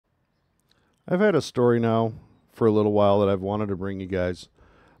I've had a story now for a little while that I've wanted to bring you guys,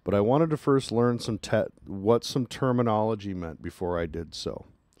 but I wanted to first learn what some terminology meant before I did so.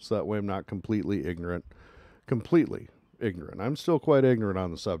 So that way I'm not completely ignorant. Completely ignorant. I'm still quite ignorant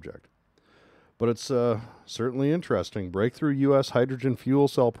on the subject. But it's certainly interesting. Breakthrough U.S. hydrogen fuel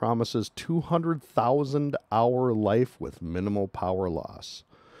cell promises 200,000 hour life with minimal power loss.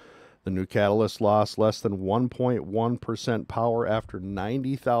 The new catalyst lost less than 1.1% power after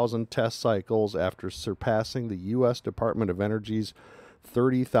 90,000 test cycles after surpassing the U.S. Department of Energy's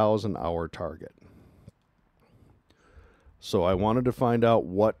 30,000 hour target. So I wanted to find out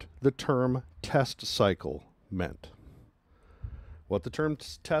what the term test cycle meant. What the term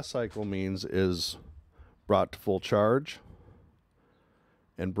test cycle means is brought to full charge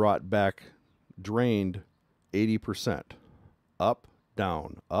and brought back drained 80%. Up,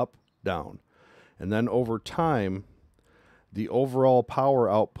 down, up, down. And then over time, the overall power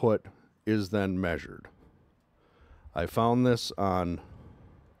output is then measured. I found this on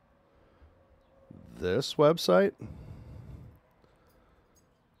this website.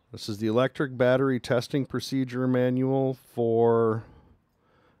 This is the Electric Battery Testing Procedure Manual for,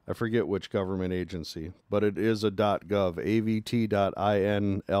 I forget which government agency, but it is a .gov, avt.inl.gov.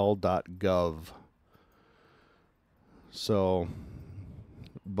 So,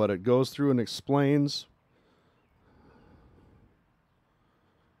 but it goes through and explains.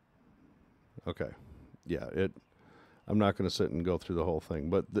 Okay, yeah, I'm not going to sit and go through the whole thing,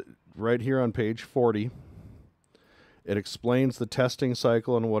 but right here on page 40, it explains the testing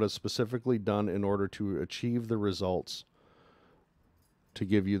cycle and what is specifically done in order to achieve the results to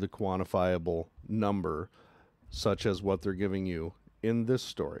give you the quantifiable number, such as what they're giving you in this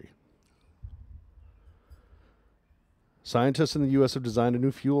story. Scientists in the U.S. have designed a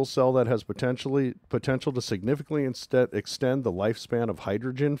new fuel cell that has potential to significantly extend the lifespan of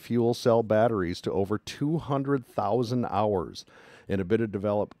hydrogen fuel cell batteries to over 200,000 hours in a bid to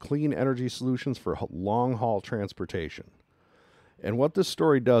develop clean energy solutions for long-haul transportation. And what this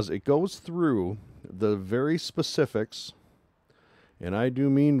story does, it goes through the very specifics, and I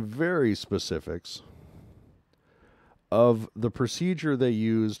do mean very specifics, of the procedure they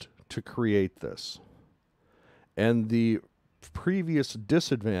used to create this, and the previous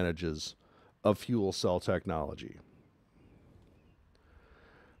disadvantages of fuel cell technology.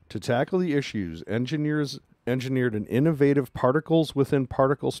 To tackle the issues, engineers engineered an innovative particles within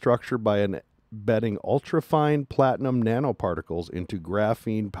particle structure by embedding ultrafine platinum nanoparticles into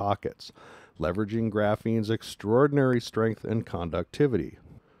graphene pockets, leveraging graphene's extraordinary strength and conductivity.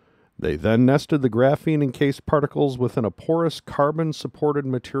 They then nested the graphene-encased particles within a porous carbon-supported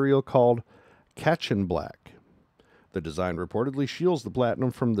material called Catchin black. The design reportedly shields the platinum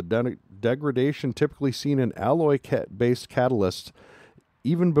from the degradation typically seen in alloy-based catalysts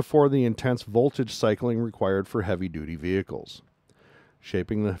even before the intense voltage cycling required for heavy-duty vehicles,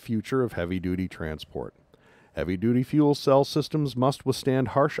 shaping the future of heavy-duty transport. Heavy-duty fuel cell systems must withstand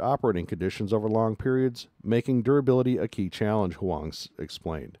harsh operating conditions over long periods, making durability a key challenge, Huang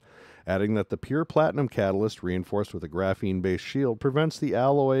explained, adding that the pure platinum catalyst reinforced with a graphene-based shield prevents the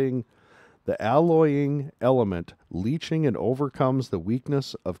alloying element leaching and overcomes the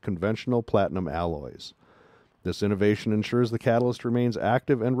weakness of conventional platinum alloys. This innovation ensures the catalyst remains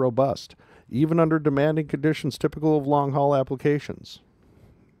active and robust, even under demanding conditions typical of long-haul applications.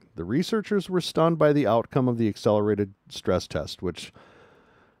 The researchers were stunned by the outcome of the accelerated stress test, which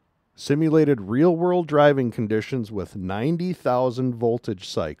simulated real-world driving conditions with 90,000 voltage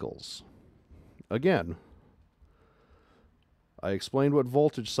cycles. Again, I explained what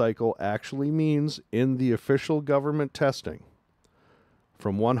voltage cycle actually means in the official government testing.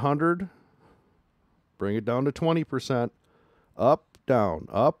 From 100, bring it down to 20%, up, down,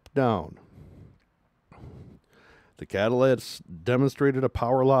 up, down. The catalyst demonstrated a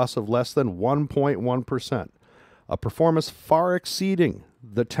power loss of less than 1.1%, a performance far exceeding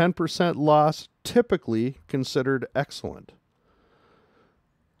the 10% loss typically considered excellent.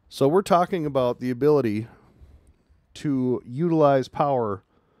 So we're talking about the ability to utilize power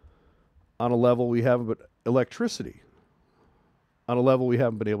on a level we haven't, but electricity on a level we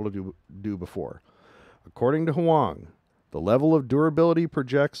haven't been able to do before. According to Huang, the level of durability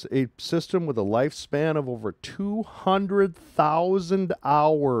projects a system with a lifespan of over 200,000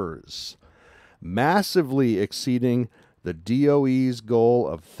 hours, massively exceeding the DOE's goal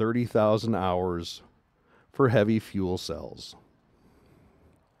of 30,000 hours for heavy fuel cells.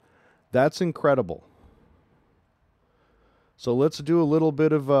 That's incredible. So let's do a little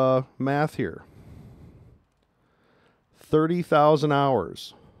bit of math here. 30,000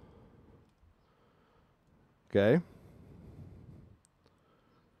 hours. Okay.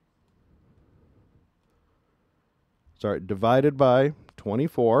 divided by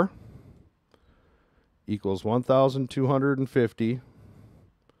 24 equals 1,250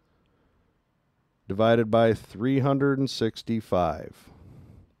 divided by 365.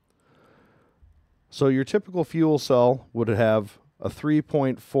 So your typical fuel cell would have a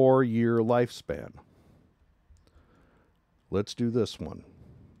 3.4-year lifespan. Let's do this one.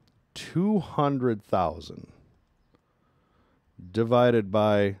 200,000 divided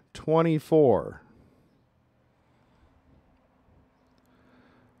by 24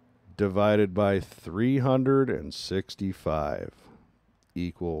 divided by 365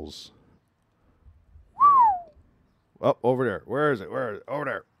 equals... Oh, over there. Where is it? Where is it? Over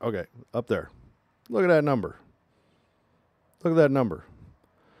there. Okay, up there. Look at that number. Look at that number.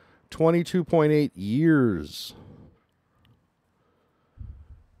 22.8 years.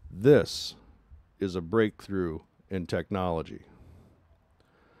 This is a breakthrough in technology.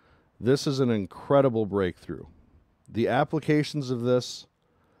 This is an incredible breakthrough. The applications of this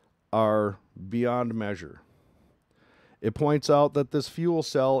are beyond measure. It points out that this fuel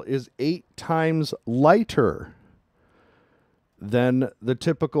cell is 8 times lighter than the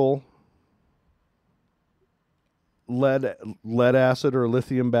typical lead acid or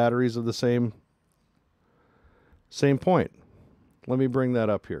lithium batteries of the same point. Let me bring that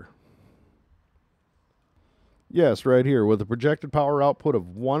up here. Yes, right here, with a projected power output of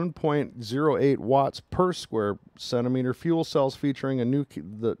 1.08 watts per square centimeter, fuel cells featuring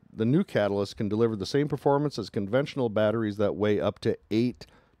the new catalyst can deliver the same performance as conventional batteries that weigh up to 8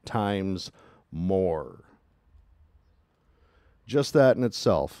 times more. Just that in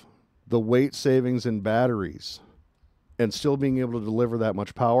itself, the weight savings in batteries and still being able to deliver that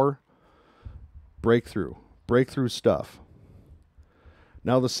much power, breakthrough stuff.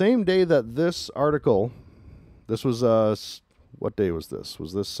 Now, the same day that this article... This was, what day was this?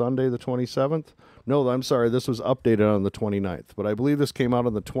 Was this Sunday the 27th? No, I'm sorry, this was updated on the 29th. But I believe this came out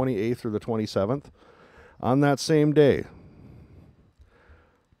on the 28th or the 27th. On that same day,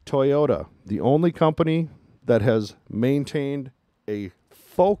 Toyota, the only company that has maintained a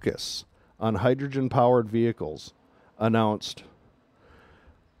focus on hydrogen-powered vehicles, announced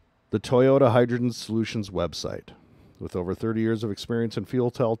the Toyota Hydrogen Solutions website. With over 30 years of experience in fuel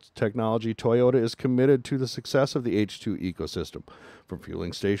technology, Toyota is committed to the success of the H2 ecosystem. From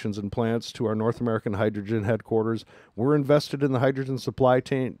fueling stations and plants to our North American hydrogen headquarters, we're invested in the hydrogen supply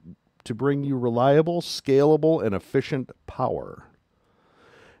chain to bring you reliable, scalable, and efficient power.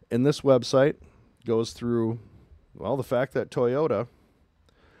 And this website goes through, well, the fact that Toyota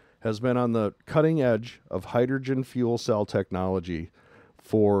has been on the cutting edge of hydrogen fuel cell technology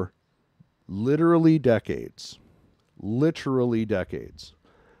for literally decades. Literally decades.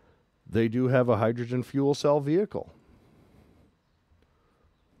 They do have a hydrogen fuel cell vehicle.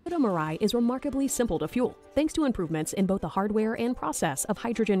 Toyota Mirai is remarkably simple to fuel, thanks to improvements in both the hardware and process of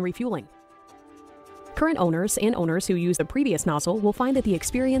hydrogen refueling. Current owners and owners who use the previous nozzle will find that the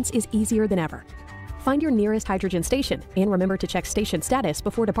experience is easier than ever. Find your nearest hydrogen station and remember to check station status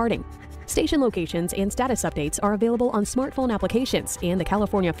before departing. Station locations and status updates are available on smartphone applications and the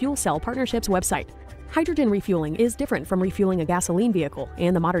California Fuel Cell Partnership's website. Hydrogen refueling is different from refueling a gasoline vehicle,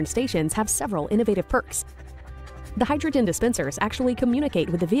 and the modern stations have several innovative perks. The hydrogen dispensers actually communicate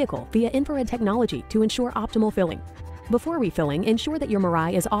with the vehicle via infrared technology to ensure optimal filling. Before refilling, ensure that your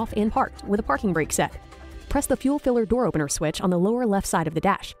Mirai is off and parked with a parking brake set. Press the fuel filler door opener switch on the lower left side of the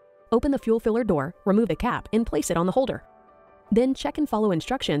dash. Open the fuel filler door, remove the cap, and place it on the holder. Then check and follow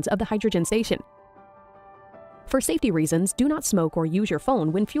instructions of the hydrogen station. For safety reasons, do not smoke or use your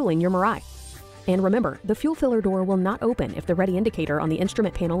phone when fueling your Mirai. And remember, the fuel filler door will not open if the ready indicator on the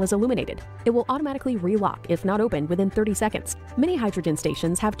instrument panel is illuminated. It will automatically relock if not opened within 30 seconds. Many hydrogen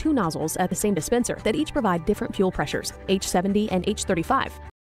stations have 2 nozzles at the same dispenser that each provide different fuel pressures, H70 and H35.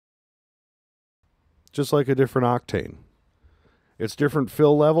 Just like a different octane. It's different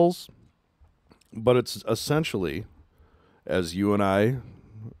fill levels, but it's essentially, as you and I,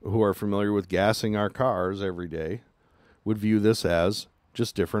 who are familiar with gassing our cars every day, would view this as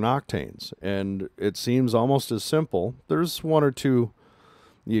just different octanes. And it seems almost as simple. There's one or two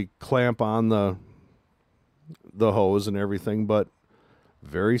you clamp on the hose and everything, but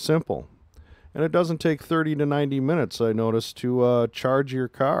very simple. And it doesn't take 30 to 90 minutes, I noticed, to charge your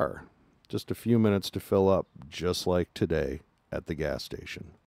car. Just a few minutes to fill up, just like today at the gas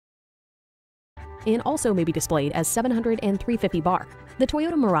station. And also may be displayed as 700 and 350 bar. The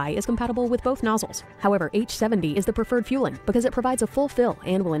Toyota Mirai is compatible with both nozzles. However, H70 is the preferred fueling because it provides a full fill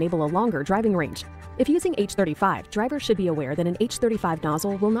and will enable a longer driving range. If using H35, drivers should be aware that an H35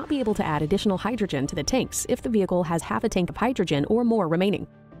 nozzle will not be able to add additional hydrogen to the tanks if the vehicle has half a tank of hydrogen or more remaining.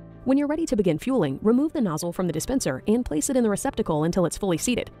 When you're ready to begin fueling, remove the nozzle from the dispenser and place it in the receptacle until it's fully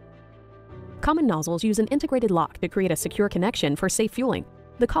seated. Common nozzles use an integrated lock to create a secure connection for safe fueling.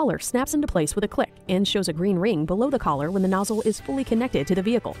 The collar snaps into place with a click and shows a green ring below the collar when the nozzle is fully connected to the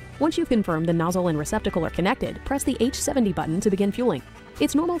vehicle. Once you've confirmed the nozzle and receptacle are connected, press the H70 button to begin fueling.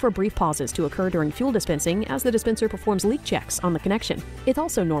 It's normal for brief pauses to occur during fuel dispensing as the dispenser performs leak checks on the connection. It's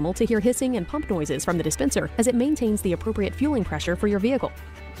also normal to hear hissing and pump noises from the dispenser as it maintains the appropriate fueling pressure for your vehicle.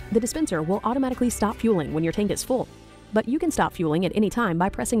 The dispenser will automatically stop fueling when your tank is full, but you can stop fueling at any time by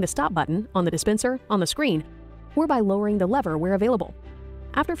pressing the stop button on the dispenser, on the screen, or by lowering the lever where available.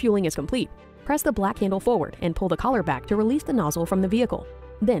 After fueling is complete, press the black handle forward and pull the collar back to release the nozzle from the vehicle.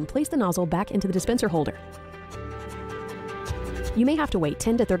 Then place the nozzle back into the dispenser holder. You may have to wait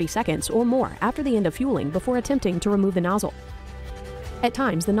 10 to 30 seconds or more after the end of fueling before attempting to remove the nozzle. At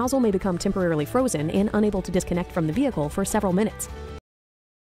times, the nozzle may become temporarily frozen and unable to disconnect from the vehicle for several minutes.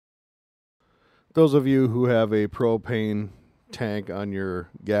 Those of you who have a propane tank on your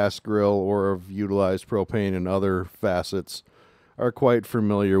gas grill or have utilized propane in other facets are quite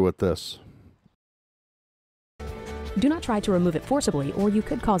familiar with this. Do not try to remove it forcibly or you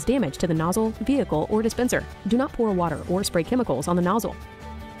could cause damage to the nozzle, vehicle, or dispenser. Do not pour water or spray chemicals on the nozzle.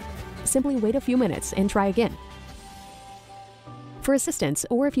 Simply wait a few minutes and try again. For assistance,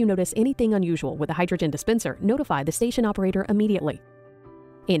 or if you notice anything unusual with a hydrogen dispenser, notify the station operator immediately.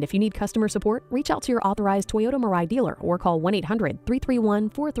 And if you need customer support, reach out to your authorized Toyota Mirai dealer or call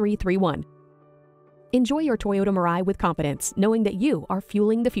 1-800-331-4331. Enjoy your Toyota Mirai with confidence, knowing that you are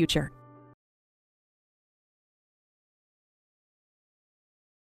fueling the future.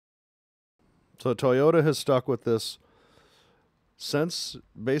 So Toyota has stuck with this since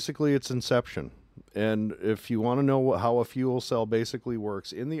basically its inception. And if you want to know how a fuel cell basically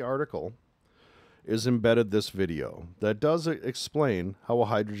works, in the article is embedded this video that does explain how a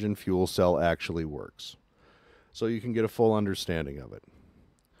hydrogen fuel cell actually works, so you can get a full understanding of it.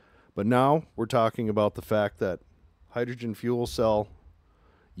 But now we're talking about the fact that hydrogen fuel cell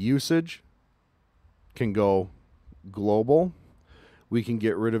usage can go global. We can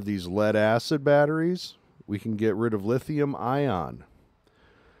get rid of these lead acid batteries. We can get rid of lithium ion.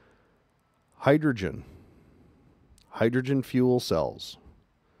 Hydrogen fuel cells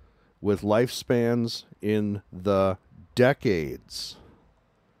with lifespans in the decades.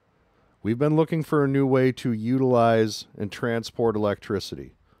 We've been looking for a new way to utilize and transport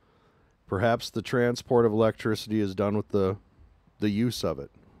electricity. Perhaps the transport of electricity is done with the use of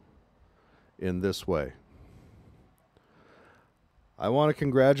it in this way. I want to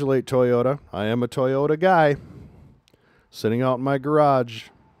congratulate Toyota. I am a Toyota guy. Sitting out in my garage,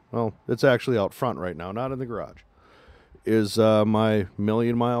 well, it's actually out front right now, not in the garage, is my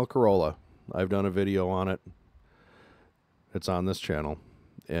million-mile Corolla. I've done a video on it. It's on this channel.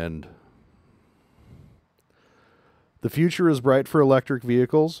 And the future is bright for electric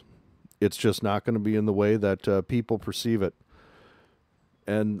vehicles. It's just not going to be in the way that people perceive it.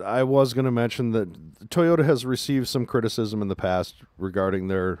 And I was going to mention that Toyota has received some criticism in the past regarding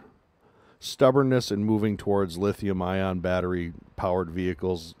their stubbornness in moving towards lithium-ion battery-powered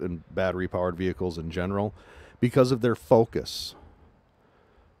vehicles and battery-powered vehicles in general because of their focus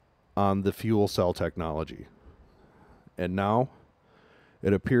on the fuel cell technology. And now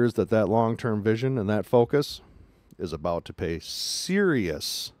it appears that that long-term vision and that focus is about to pay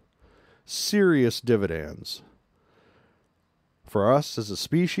serious dividends for us as a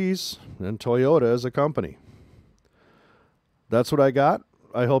species and Toyota as a company. That's what I got.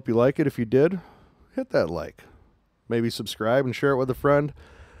 I hope you like it. If you did, hit that like. Maybe subscribe and share it with a friend.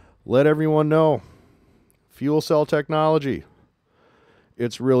 Let everyone know. Fuel cell technology.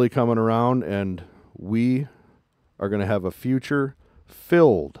 It's really coming around, and we are going to have a future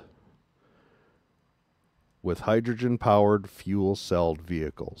filled with hydrogen-powered fuel-celled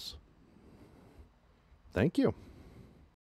vehicles. Thank you.